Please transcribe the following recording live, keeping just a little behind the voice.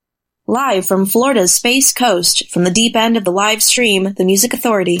live from Florida's Space Coast, from the deep end of the live stream, The Music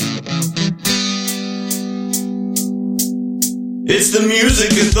Authority. It's the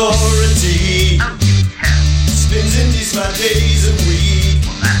Music Authority. Spins indies 5 days a week.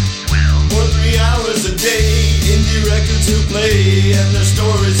 Well, that's swell. For 3 hours a day. Indie records he'll play and their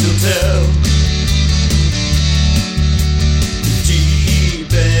stories he'll tell. Deep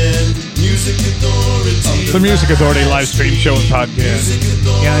End Music Authority. The Music Authority live stream show and podcast.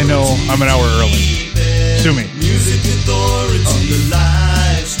 Yeah, I know. I'm an hour early. Sue me. Music Authority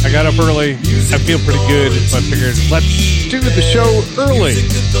live stream. I got up early. I feel pretty good, so I figured let's do the show early.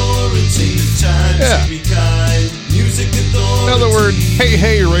 Yeah. In other words, hey,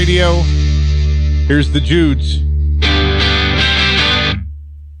 hey, radio. Here's the Judes.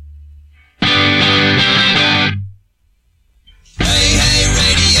 Hey, hey,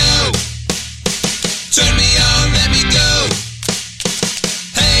 radio. Turn me on, let me go.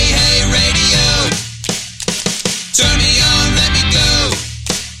 Hey, hey, radio. Turn me on, let me go.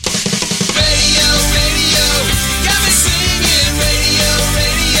 Radio, radio. Got me singing. Radio,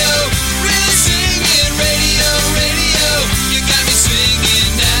 radio. Really singing. Radio, radio. You got me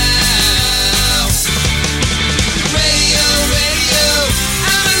singing now.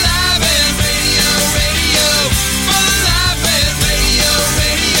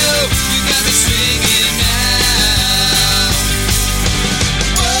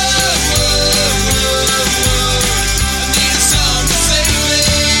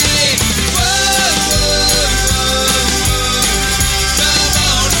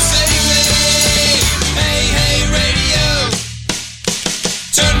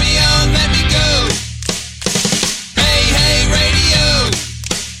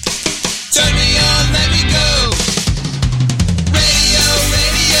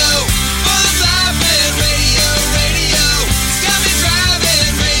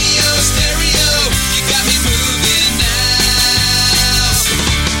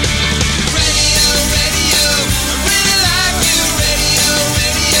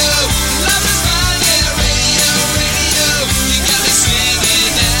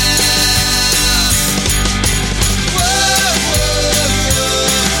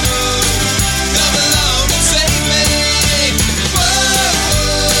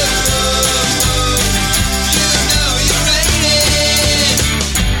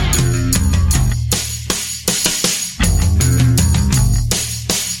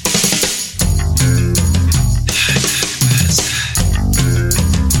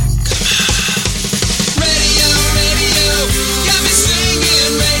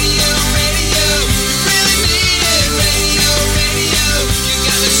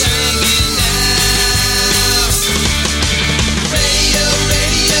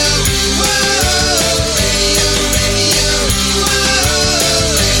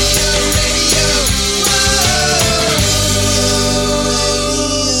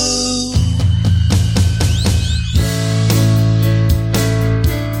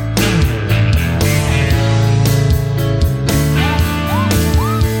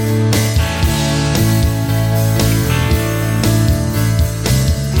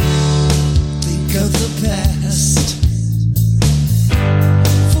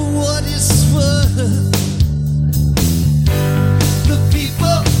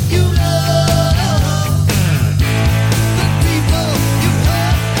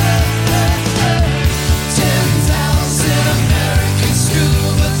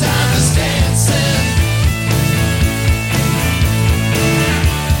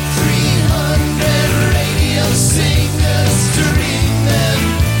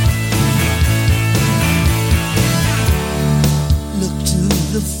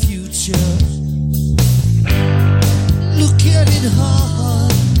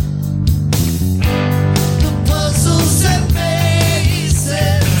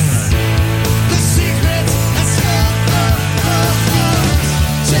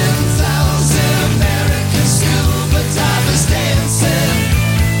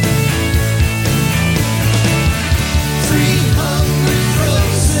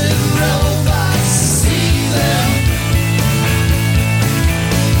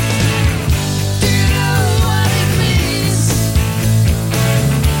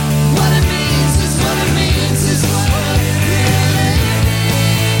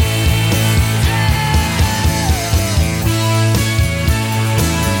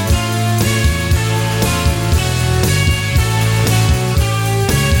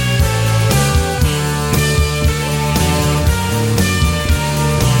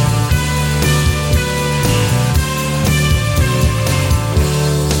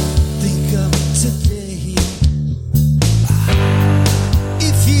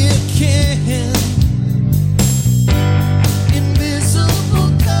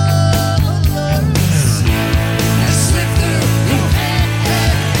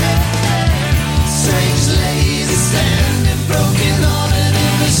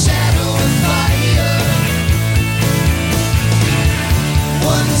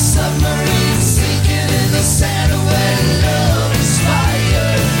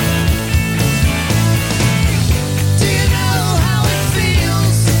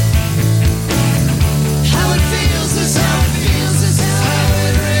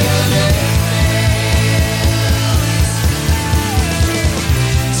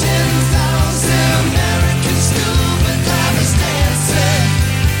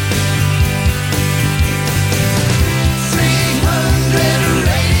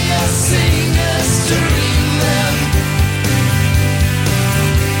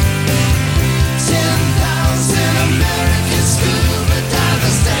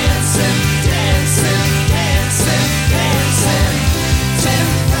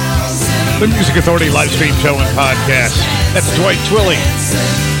 The Music Authority live stream show and podcast. That's Dwight Twilley.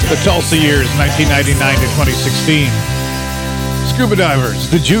 The Tulsa years, 1999 to 2016. Scuba Divers.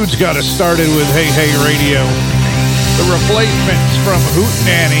 The Judes got us started with Hey Hey Radio. The Replacements from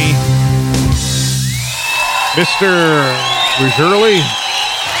Hootenanny. Mr. Ruggieri.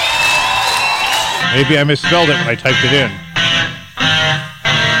 Maybe I misspelled it when I typed it in.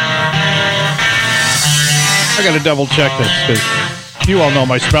 I gotta double check this because you all know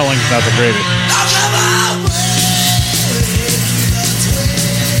my spelling's not the greatest.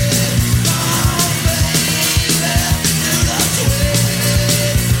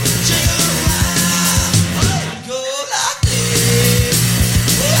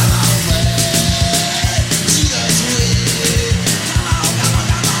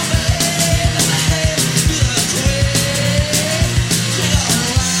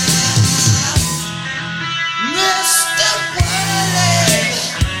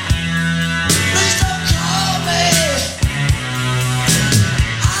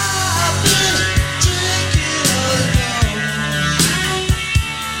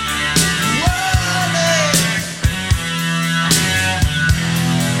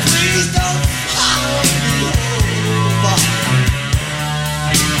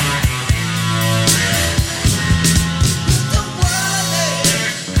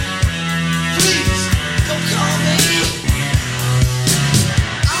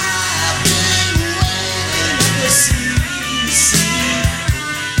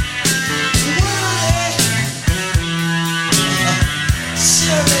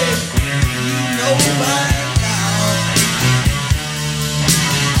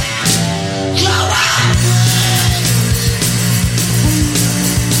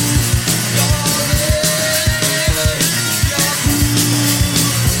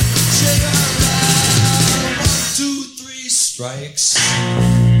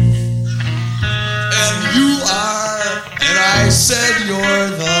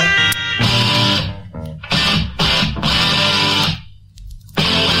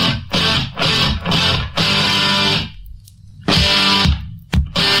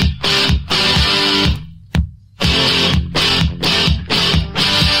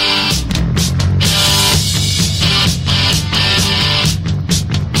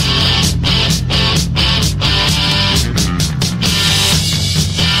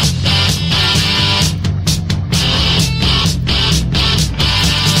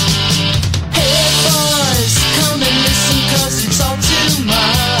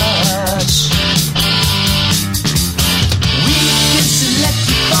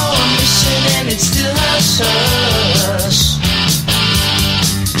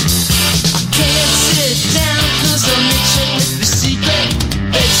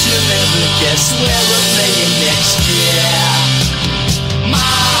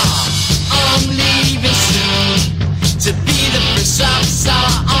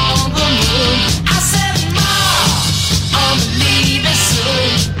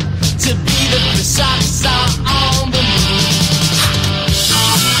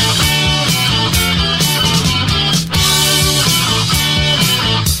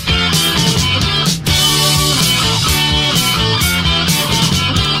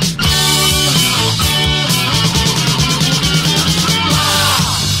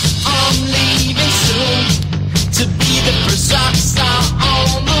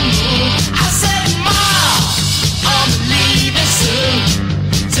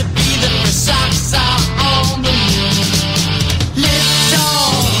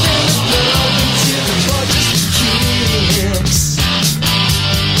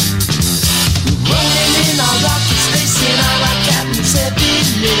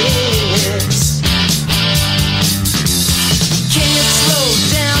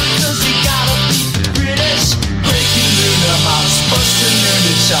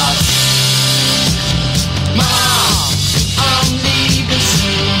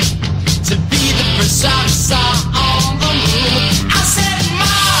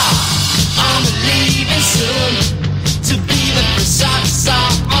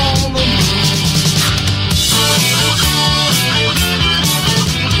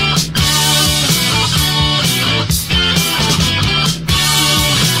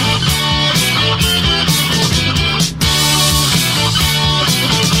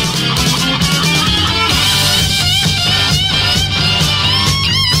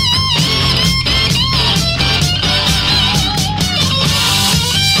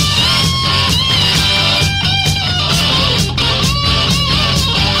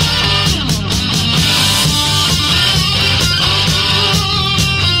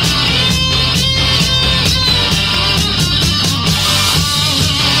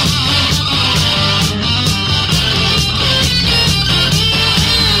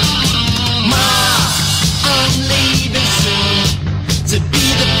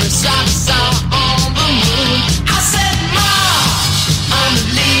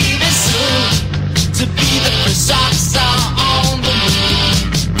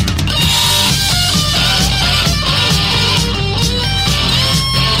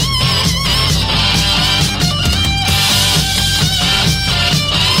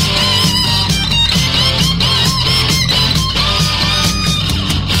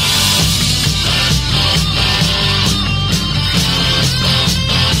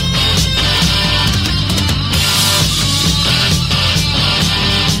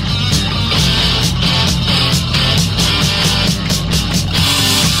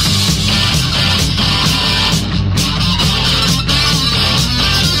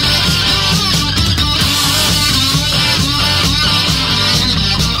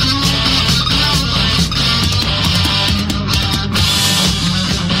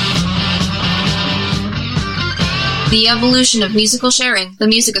 The evolution of musical sharing, the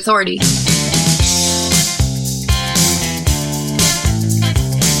Music Authority.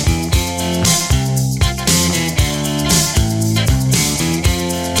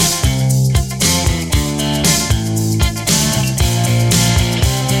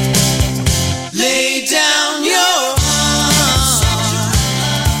 Lay down your arms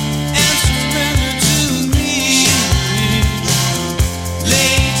and surrender to me.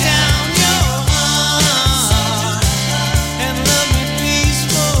 Lay down your arms and love me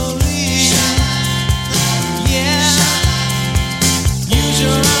peacefully. Yeah, use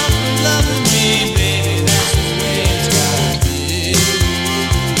your arms for loving me, baby. That's the way it's gotta be.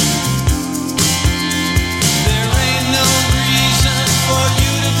 There ain't no reason for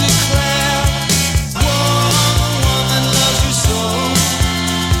you to declare war on the one that loves you so.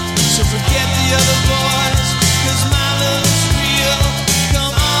 So forget the other boys, 'cause my love is real.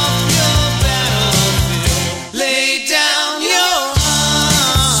 Come off your battlefield. Lay down your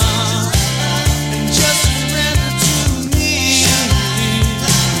arms and just surrender to me.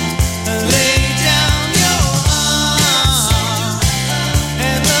 Lay down your arms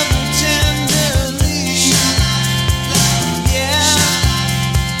and love me tenderly. Yeah,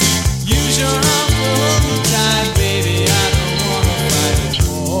 use your arms to hold me tight, baby. I don't wanna fight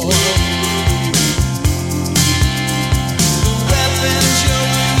anymore. The weapons you're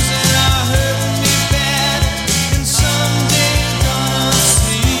using are hurting me bad, and someday you're gonna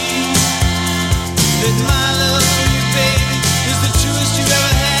see that my love for you, baby, is the truest you've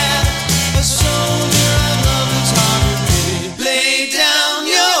ever had. A soldier of love that's hard to pity. Lay down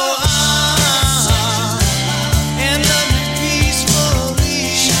your arms and love me peacefully.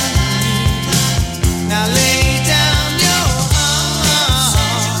 Now lay down your arms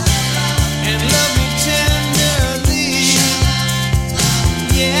and love me tenderly.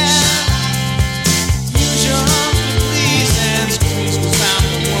 Yeah, use your arms to please and squeeze, 'cause I'm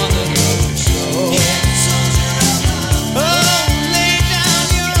the one that loves you so. Oh, lay down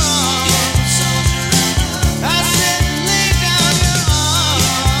your arms. I said lay down your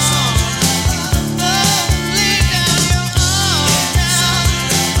arms. Oh, lay down your arms now.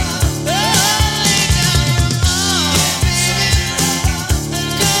 Oh, lay down your arms, baby.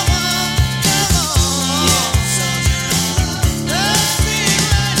 Come on, come on. Let's see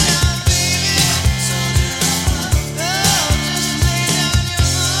right now, baby. Oh, just lay down your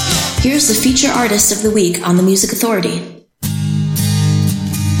arms. Here's the feature artist of the week on the Music Authority.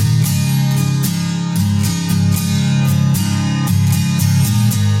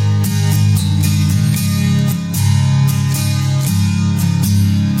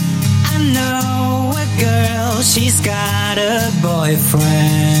 I know a girl, she's got a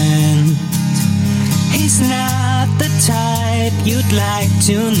boyfriend. He's not the type you'd like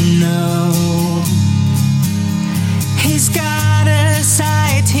to know. He's got a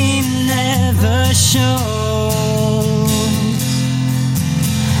side he never shows,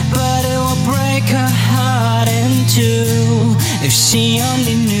 but it will break her heart in two if she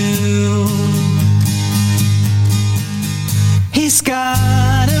only knew. He's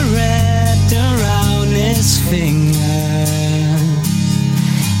got a red around his finger.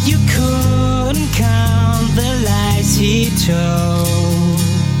 You couldn't count the lies he told.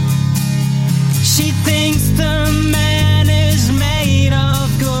 She thinks the man is made of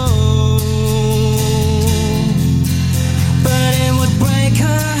gold, but it would break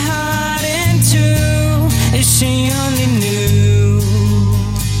her heart in two if she only knew.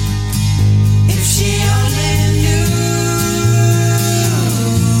 If she only knew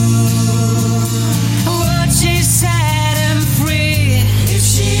what she set him free. If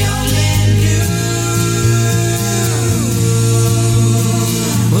she only knew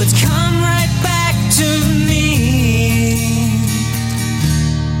would come right back to me.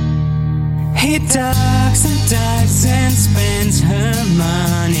 He ducks and spends her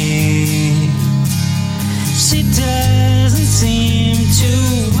money. She doesn't seem to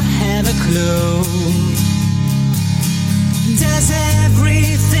have a clue. Does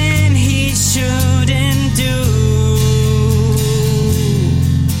everything he shouldn't do,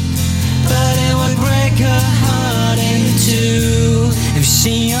 but it would break her heart in two if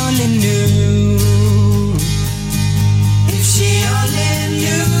she only knew. If she only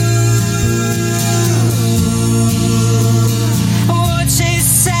knew what she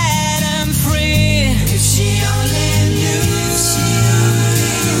set him free. If she only knew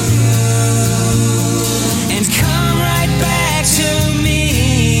and come right back to me.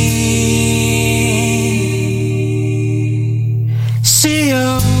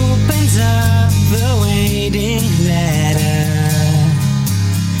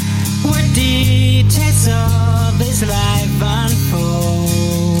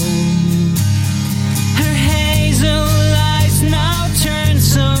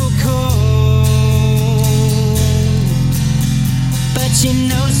 she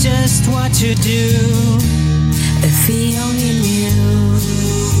knows just what to do. If he only knew.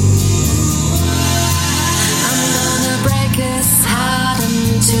 I'm gonna break his heart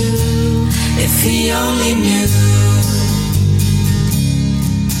in two. If he only knew.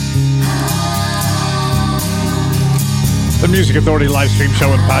 The Music Authority live stream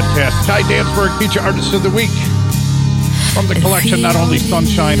show and podcast. Ty Dansberg, feature artist of the week. From the collection, Not Only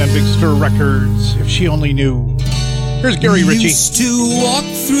Sunshine on Big Stir Records. If She Only Knew. Here's Gary Ritchie. We used to walk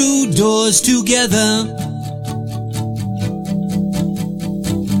through doors together.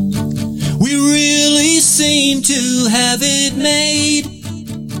 We really seem to have it made.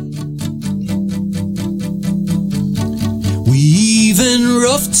 We even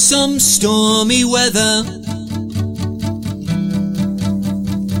roughed some stormy weather.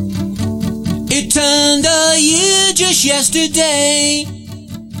 It turned a year just yesterday.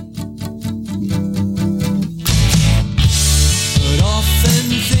 But often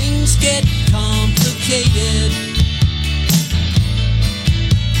things get complicated.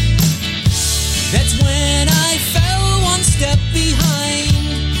 That's when I fell one step behind.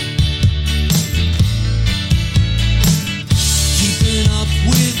 Keeping up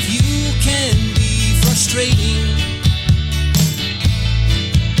with you can be frustrating.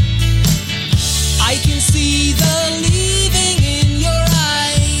 I can see the leaving in your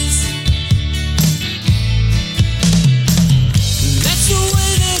eyes. That's the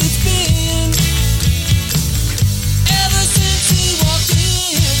way that it's been ever since he walked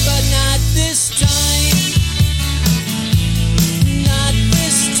in, but not this time. Not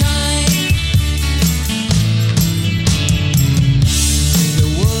this time.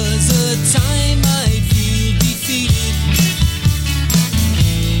 There was a time I'd feel defeated.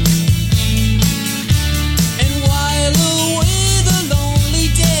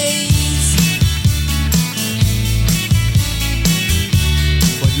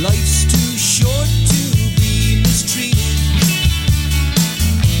 Life's too short to be mistreated.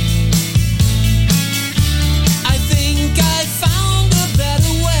 I think I found a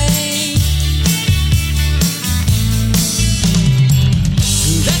better way.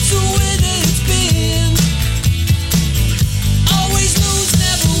 That's the way that it's been. Always lose,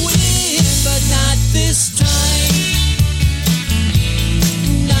 never win, but not this time.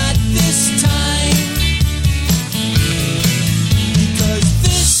 Not this time. Because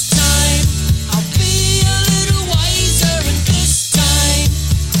this time I'll be a little wiser, and this time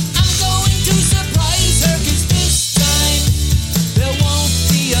I'm going to surprise her. 'Cause this time there won't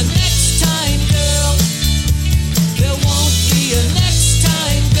be a next time, girl. There won't be a next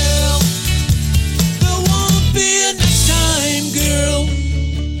time, girl. There won't be a next time, girl.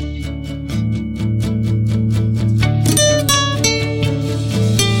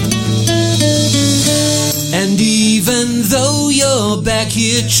 And even though you're back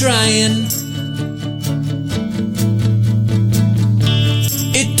here trying,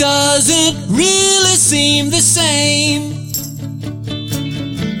 it doesn't really seem the same.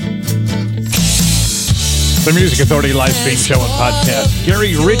 The Music Authority live stream show and podcast.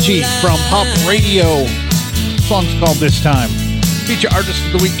 Gary Ritchie from Pop Radio. Song's called This Time. Feature artist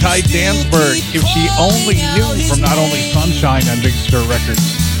of the week, Ty Dansberg. If She Only Knew, from Not Only Sunshine on Big Stir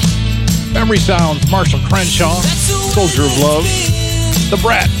Records. Memory Sounds, Marshall Crenshaw, Soldier of Love. The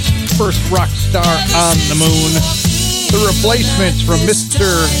Brats, First Rock Star on the Moon. The Replacements from the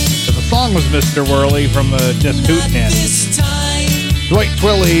song was Mr. Whirly from the Disc Hootenanny. Dwight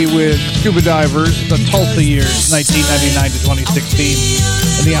Twilley with Scuba Divers, The Tulsa Years, 1999 to 2016.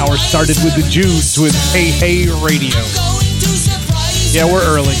 And the hour started with the Judes with Hey Hey Radio. Yeah, we're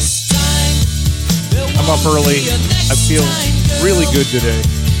early. I'm up early. I feel really good today.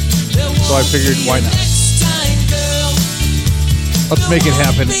 So I figured, why not? Let's make it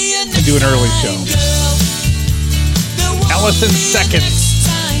happen and do an early show. Allison Seconds,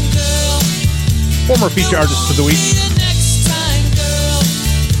 former feature artist of the week.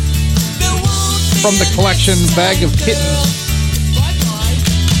 From the collection Bag of Kittens,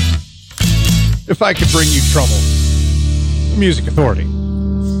 If I Could Bring You Trouble. The Music Authority.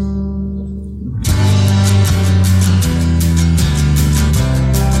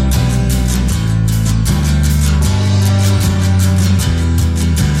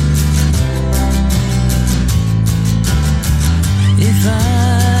 If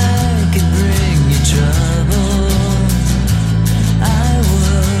I could bring you trouble, I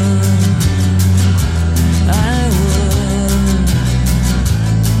would.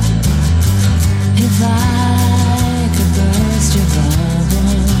 If I could burst your bubble,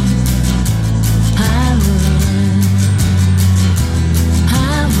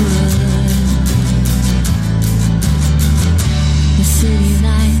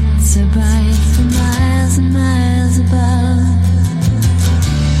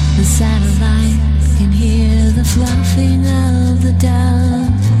 The satellite can hear the fluffing of the dove.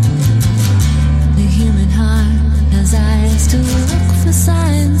 The human heart has eyes to look for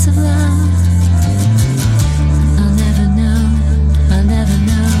signs of love. I'll never know, I'll never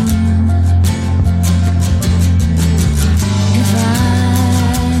know. If I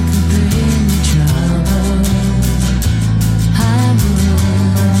could bring you trouble, I would,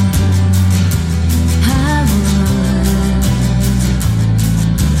 I would.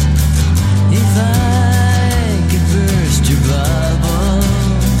 If I could burst your bubble,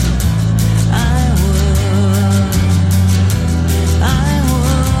 I would, I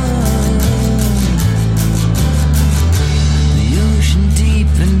would. The ocean deep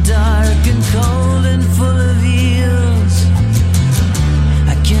and dark and cold and full of eels.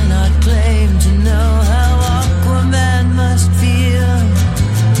 I cannot claim to know how Aquaman must feel.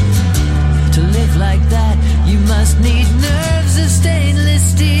 To live like that, you must need nerves of stainless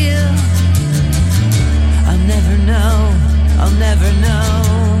steel. I'll never know, I'll never know.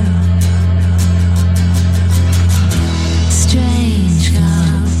 Strange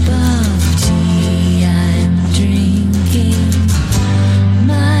cup of tea I'm drinking.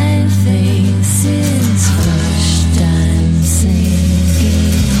 My face is flushed, I'm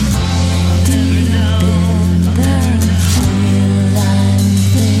sinking. Deep in the pool I'm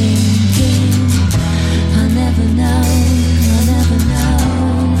thinking. I'll never know, I'll never know.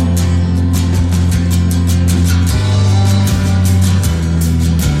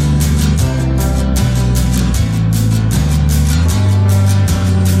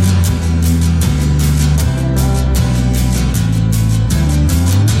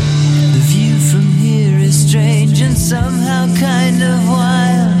 The view from here is strange and somehow kind of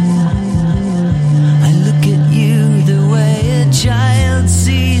wild. I look at you the way a child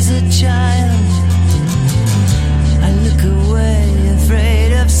sees a child. I look away,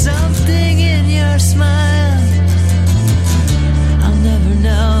 afraid of something in your smile. I'll never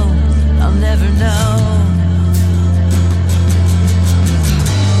know, I'll never know.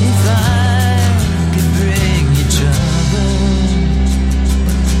 If I could bring you trouble,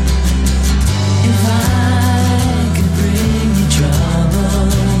 if I could bring you trouble,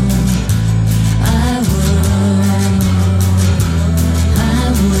 I would, I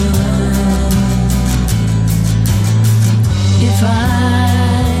would. If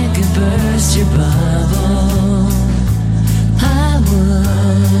I could burst your bubble, I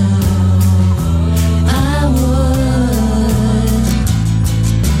would, I would.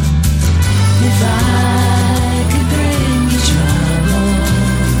 If I could bring you trouble,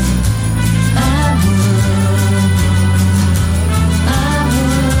 I would, I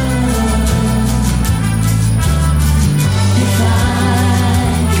would. If I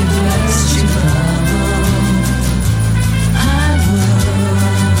could burst your bubble, I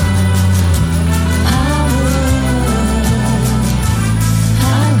would, I would, I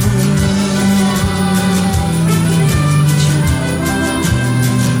would.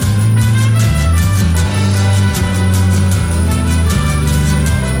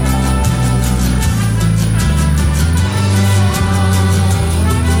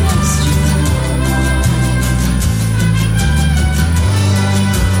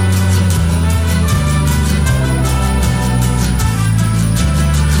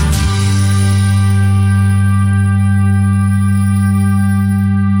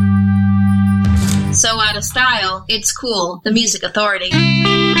 So out of style, it's cool. The Music Authority. I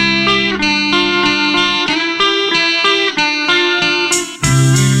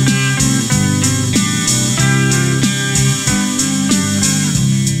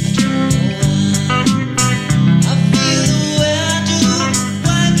feel the way I do.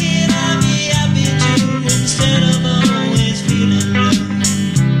 Why can't I be happy too instead of always feeling blue?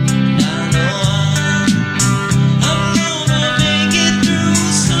 I know I'm gonna make it through.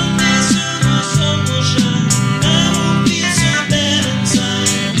 Someday soon the sun will shine. I won't feel so bad inside.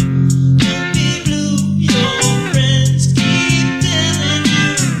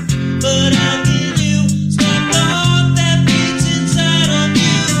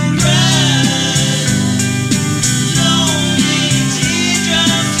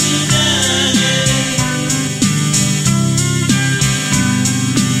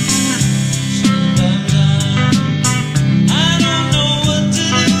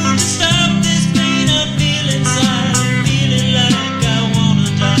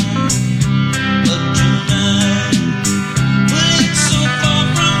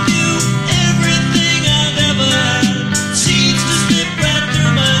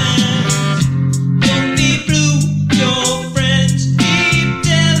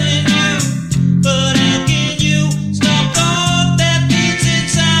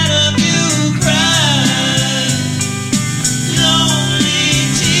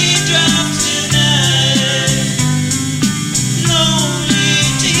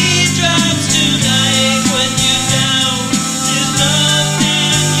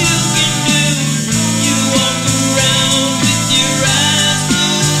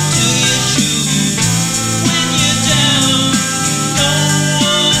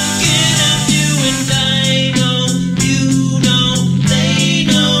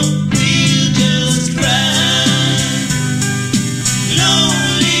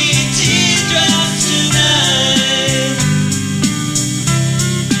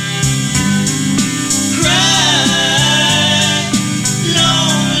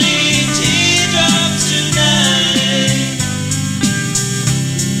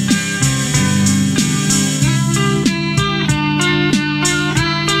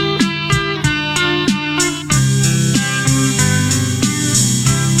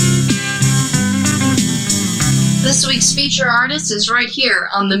 This week's feature artist is right here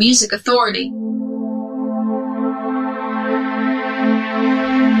on The Music Authority.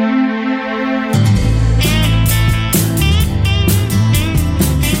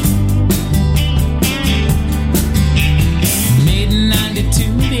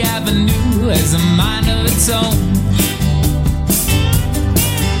 Has a mind of its own.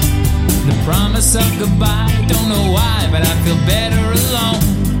 The promise of goodbye, don't know why, but I feel better alone.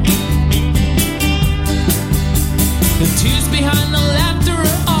 The tears behind the laughter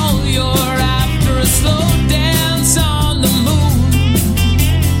are all you're after. A slow dance on the moon.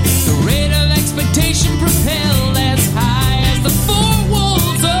 The rate of expectation propelled as high as the four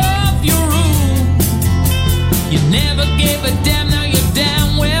walls of your room. You never gave a damn, now you're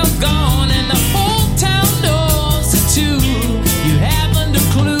damn well gone.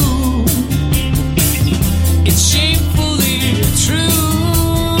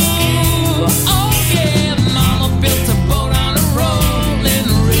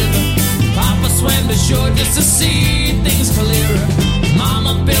 Sure, just to see things clearer.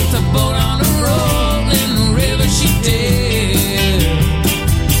 Mama built a boat on a rolling river, she did.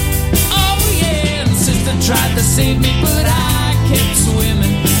 Oh yeah, and sister tried to save me, but I kept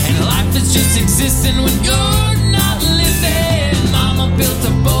swimming. And life is just existing when you're not living. Mama built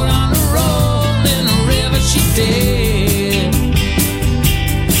a boat on a rolling river, she did.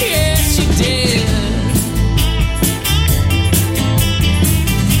 Yeah, she did.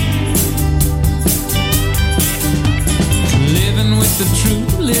 The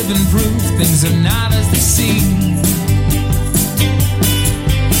truth, living proof, things are not as they seem.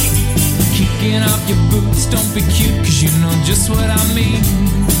 Kicking off your boots, don't be cute, cause you know just what I mean.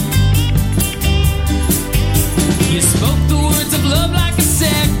 You spoke the words of love like a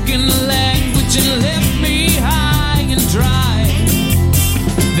second language and left me high and dry.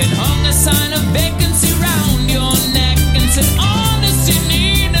 Then hung a sign of vacancy round your neck and said, honesty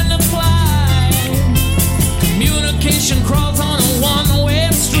needn't apply. Communication crawls on a one-way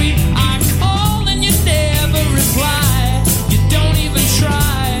street. I call and you never reply. You don't even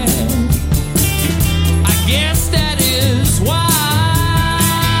try. I guess that is why.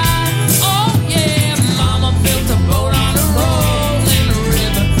 Oh yeah, Mama built a boat on a rolling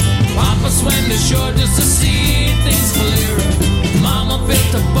river. Papa swam to shore just to see things clearer. Mama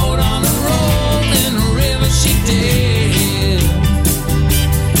built a boat on a rolling river, she did.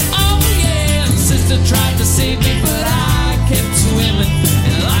 Oh yeah, and sister tried to save me, but I kept swimming.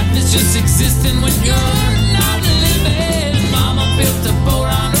 And life is just existing when you're not living. Mama built a boat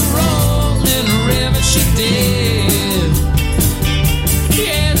on a rolling river, she did.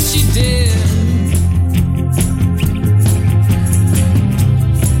 Yeah, she did.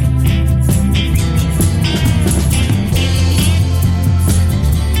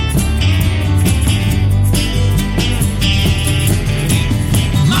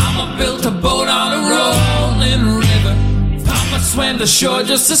 Mama built a boat on a rolling river. Papa swam to shore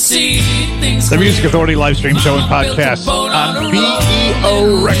just to see things. The Music Authority live stream show and podcast on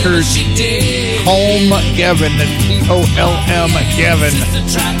BEO Records. Holm Gavin, T-O-L-M Gavin.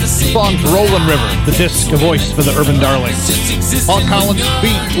 Songs Rollin' River, the disc, a voice for the Urban Darlings. Paul Collins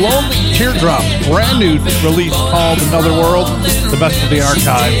beat Lonely Teardrops, brand new release called Another World, the best of the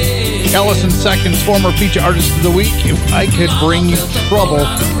archive. Allison Seconds, former feature artist of the week, If I Could Bring You Trouble,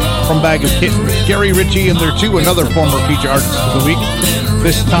 from Bag of Kittens. Gary Ritchie and their two, another former feature artist of the week,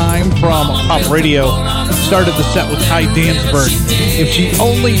 this time from Pop Radio. Started the set with Ty Dansberg, If She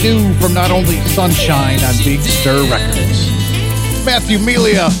Only Knew, from not only Sunshine on Big Stir Records. Matthew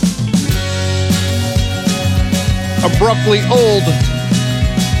Melia, Abruptly Old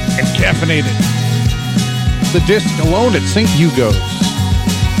and Caffeinated. The disc Alone at St. Hugo's.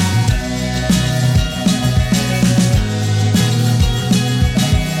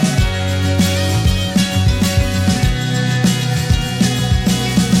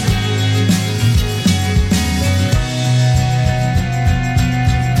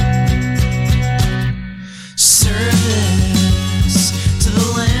 Service to the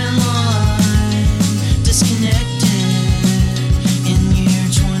landline disconnected in year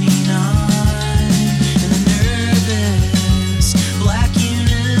 29, and the nervous black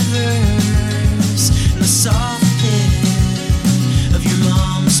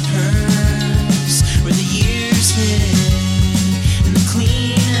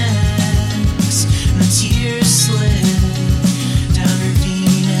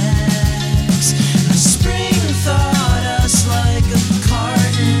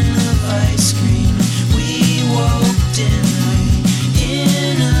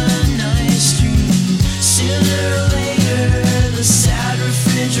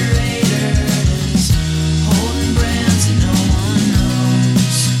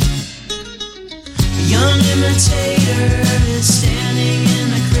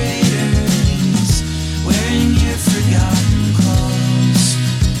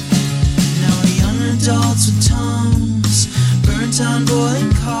adults with tongues burnt on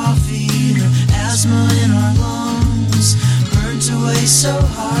boiling coffee. The asthma in our lungs burnt away so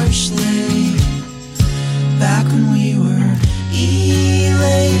harshly. Back when we were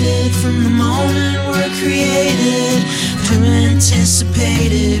elated from the moment we're created, who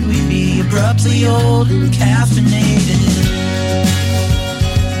anticipated we'd be abruptly old and caffeinated.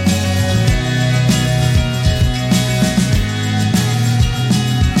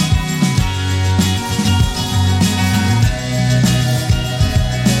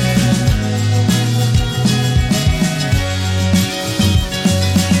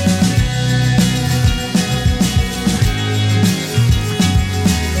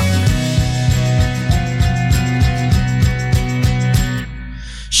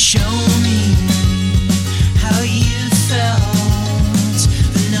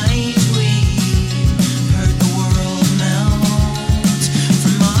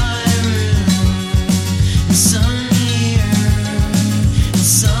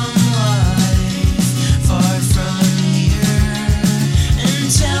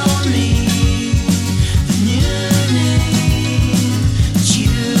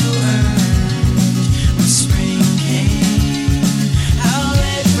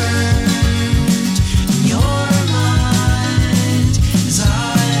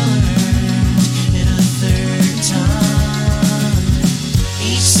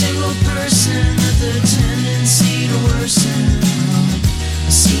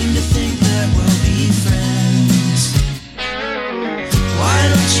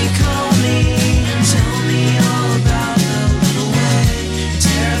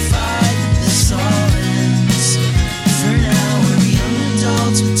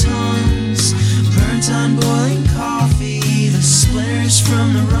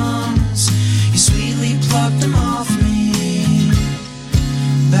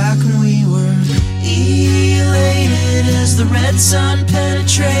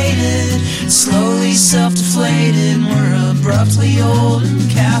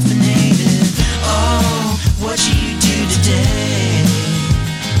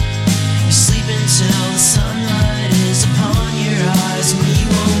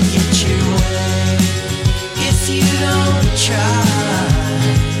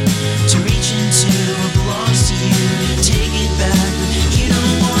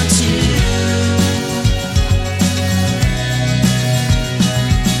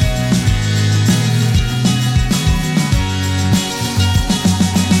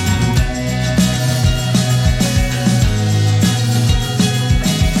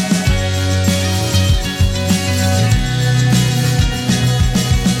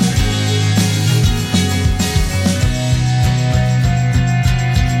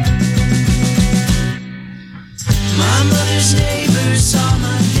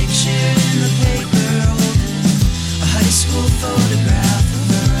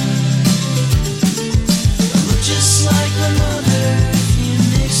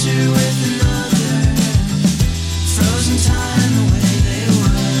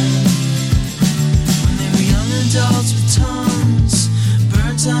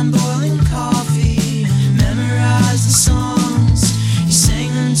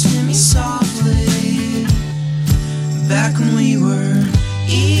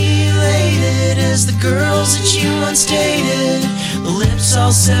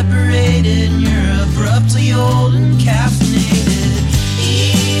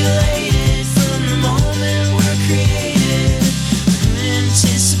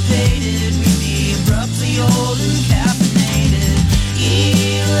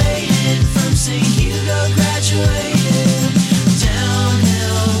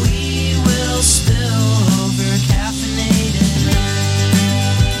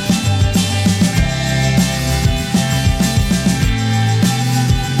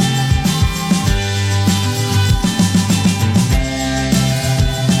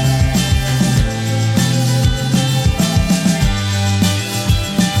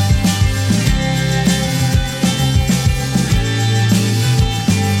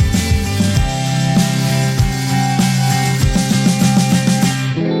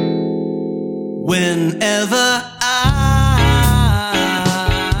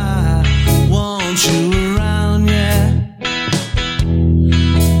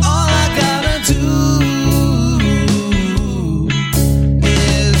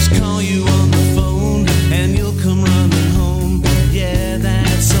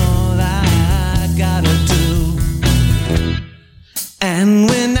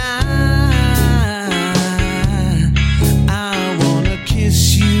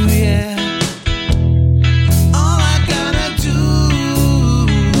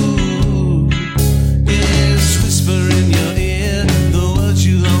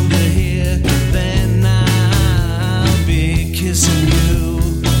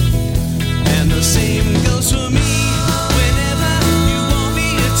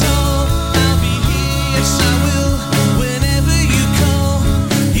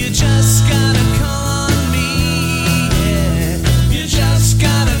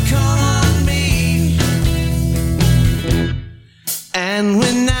 And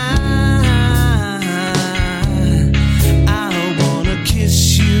when I wanna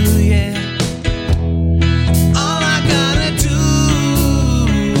kiss you, yeah. All I gotta do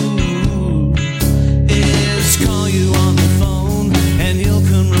is call you on the phone, and you'll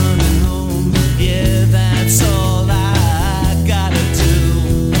come running home. Yeah, that's all I gotta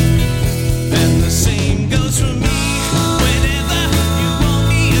do. And the same goes for me. Whenever you want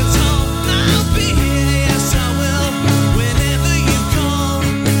me at all, I'll be here. Yes, I will. Whenever you call,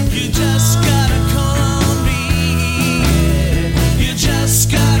 you just gotta call on me. Yeah, you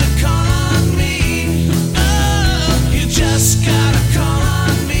just gotta call on me. Oh, you just gotta call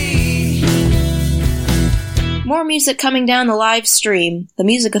on me. More music coming down the live stream, The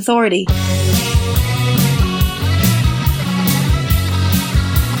Music Authority.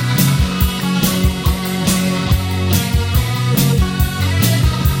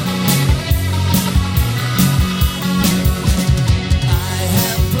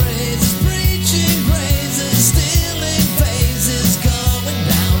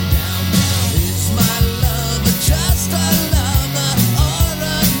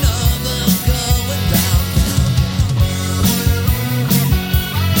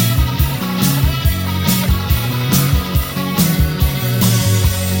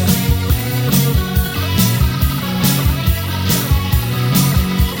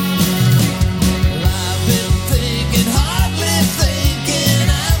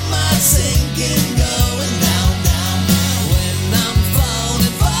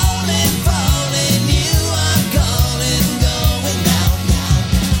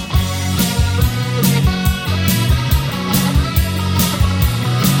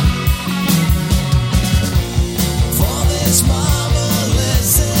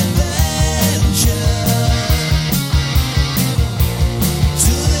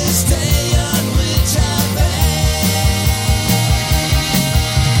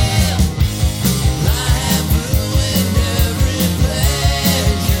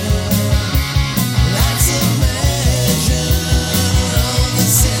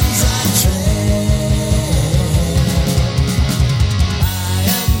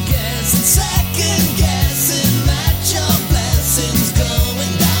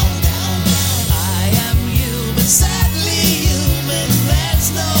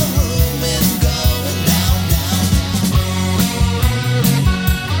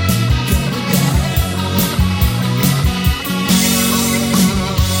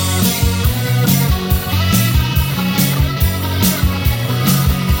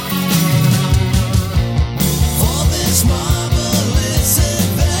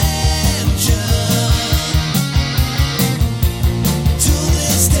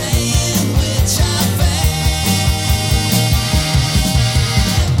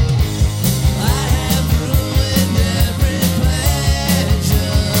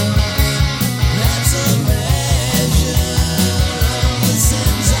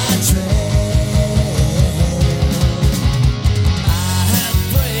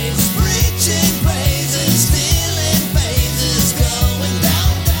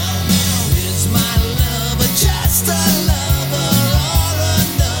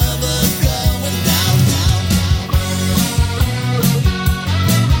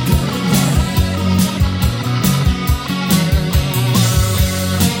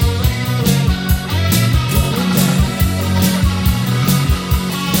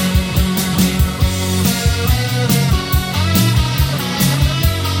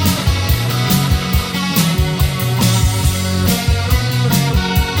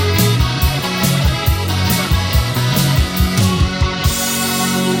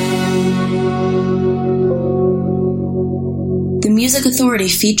 Music Authority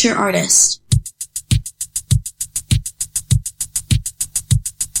feature artist.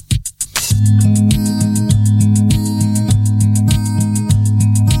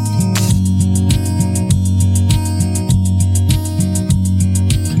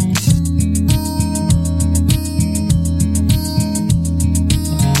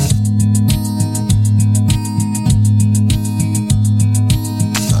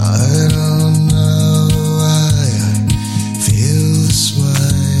 I don't know why I feel this way.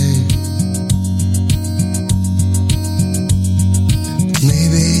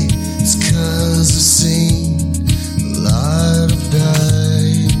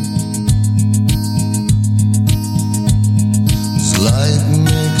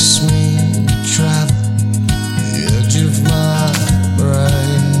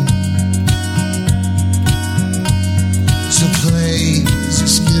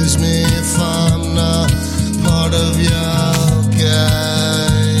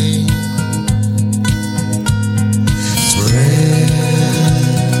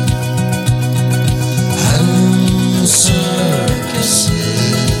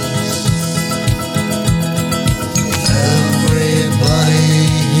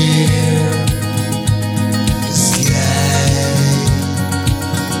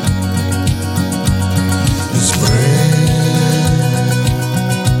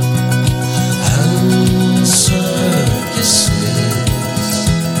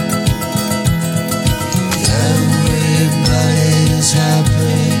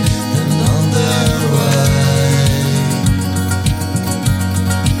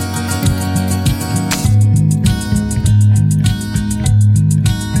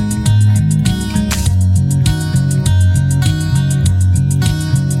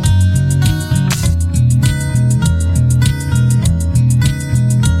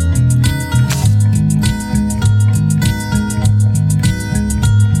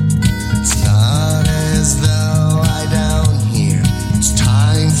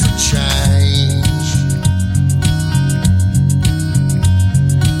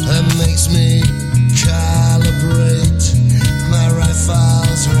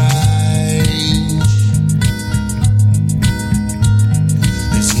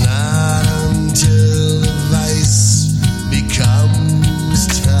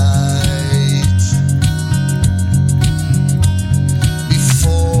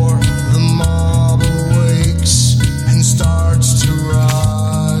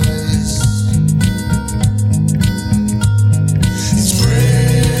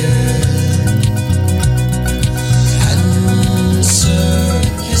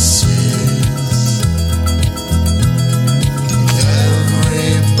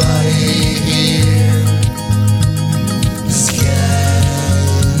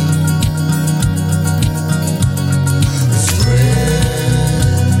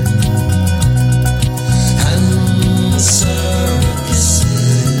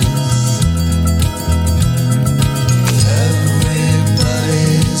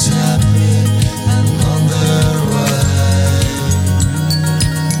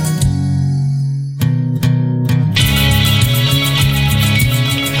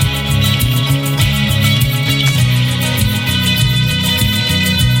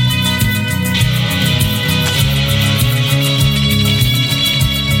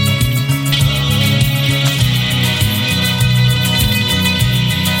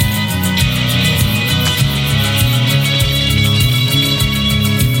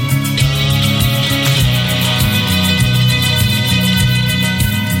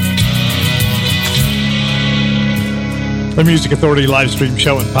 The Music Authority live stream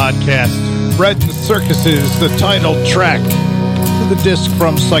show and podcast. Bread and Circuses, the title track to the disc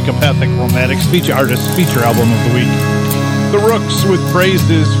from Psychopathic Romantics, feature artist, feature album of the week. The Rooks with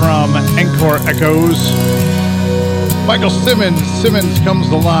praises from Encore Echoes. Michael Simmons, Simmons Comes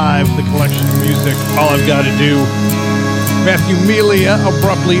Alive, the collection of music, All I've Gotta Do. Matthew Melia,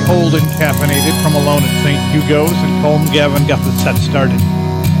 Abruptly Old and Caffeinated from Alone at St. Hugo's, and Colm Gavin got the set started.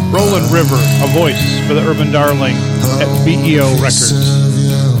 Roland River, a voice for the urban darling at BEO Records.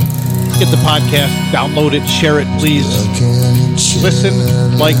 Get the podcast, download it, share it, please. Listen,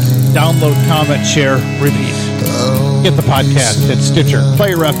 like, download, comment, share, repeat. Get the podcast at Stitcher,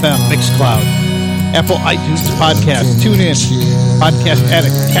 Player FM, Mixcloud, Apple iTunes Podcast, TuneIn, Podcast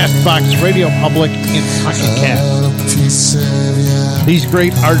Addict, CastBox, Radio Public, and Pocket Cast. These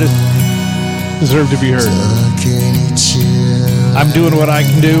great artists deserve to be heard. I'm doing what I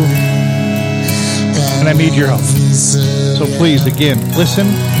can do, and I need your help. So please, again, listen,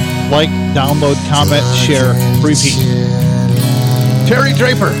 like, download, comment, share, repeat. Terry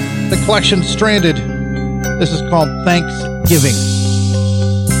Draper, the collection Stranded. This is called Thanksgiving.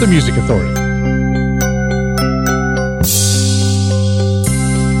 The Music Authority.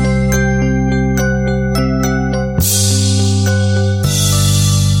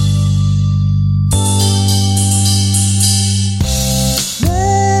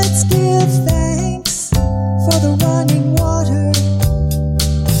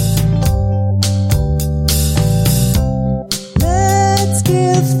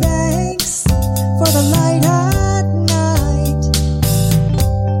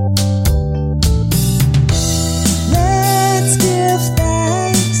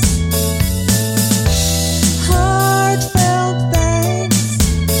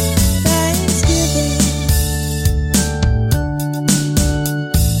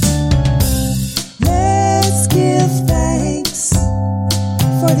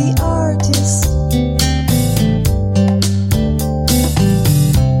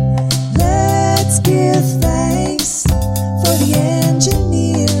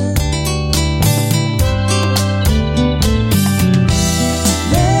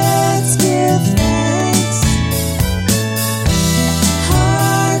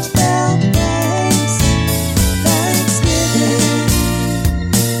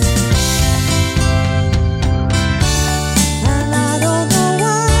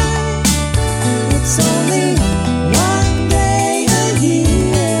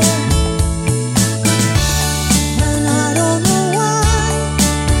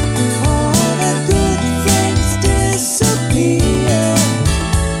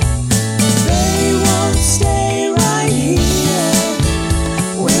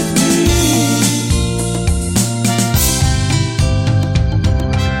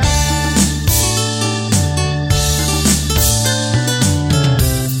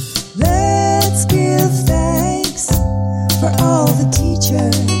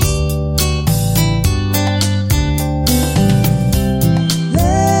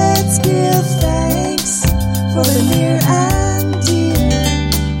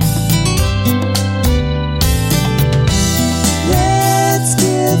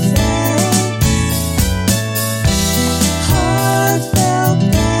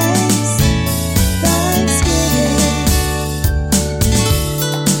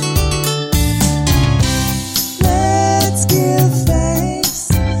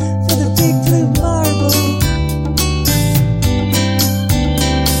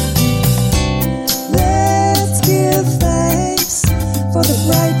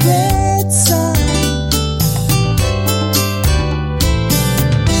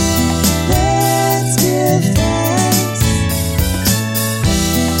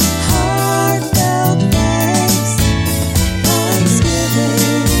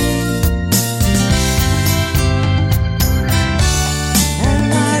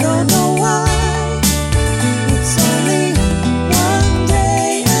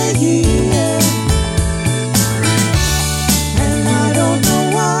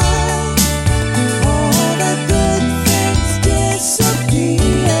 Why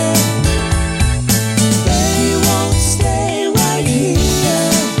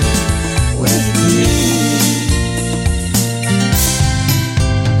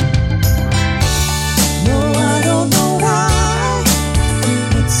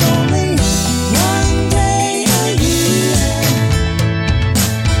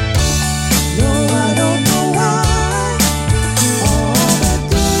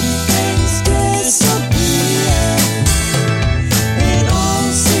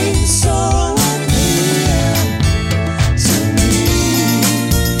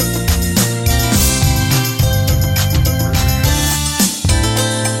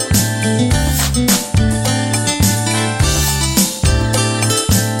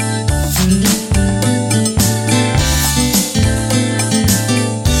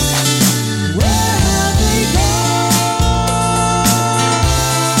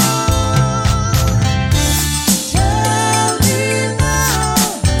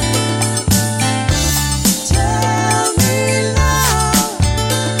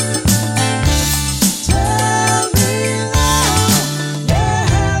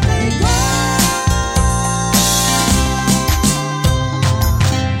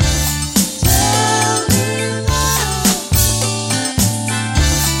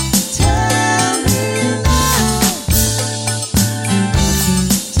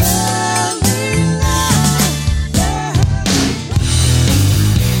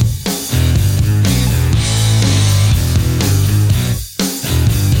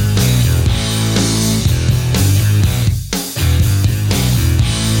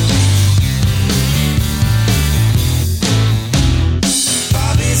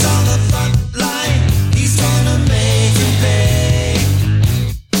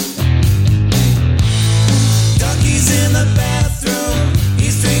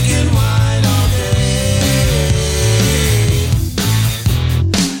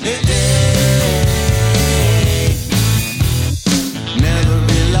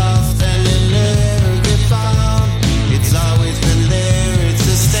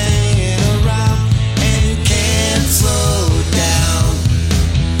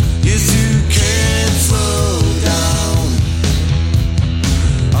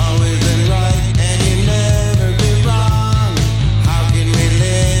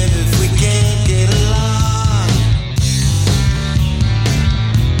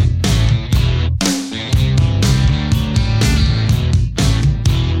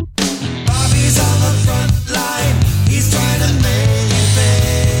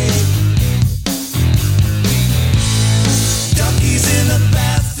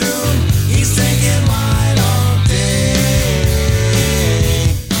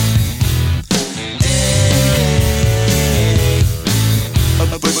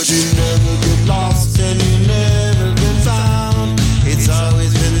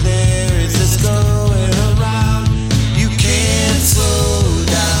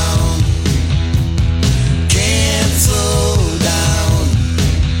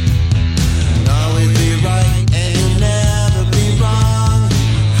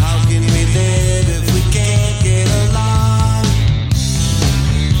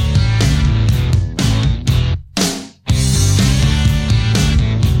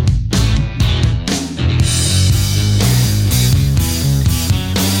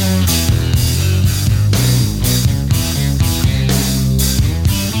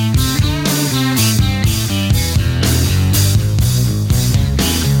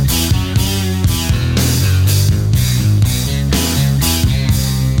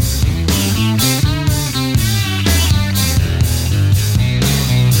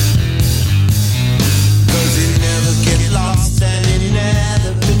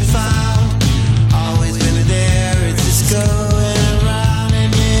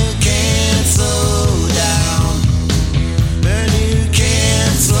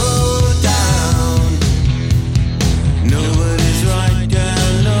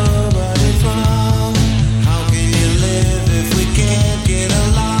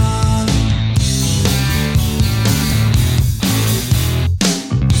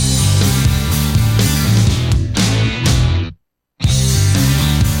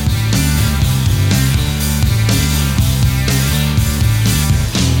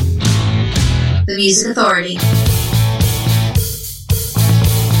Music Authority.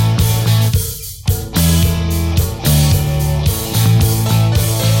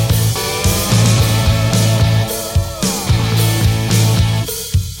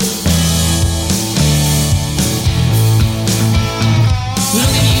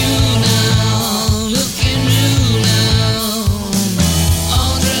 Looking you now,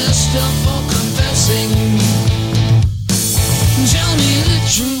 all dressed up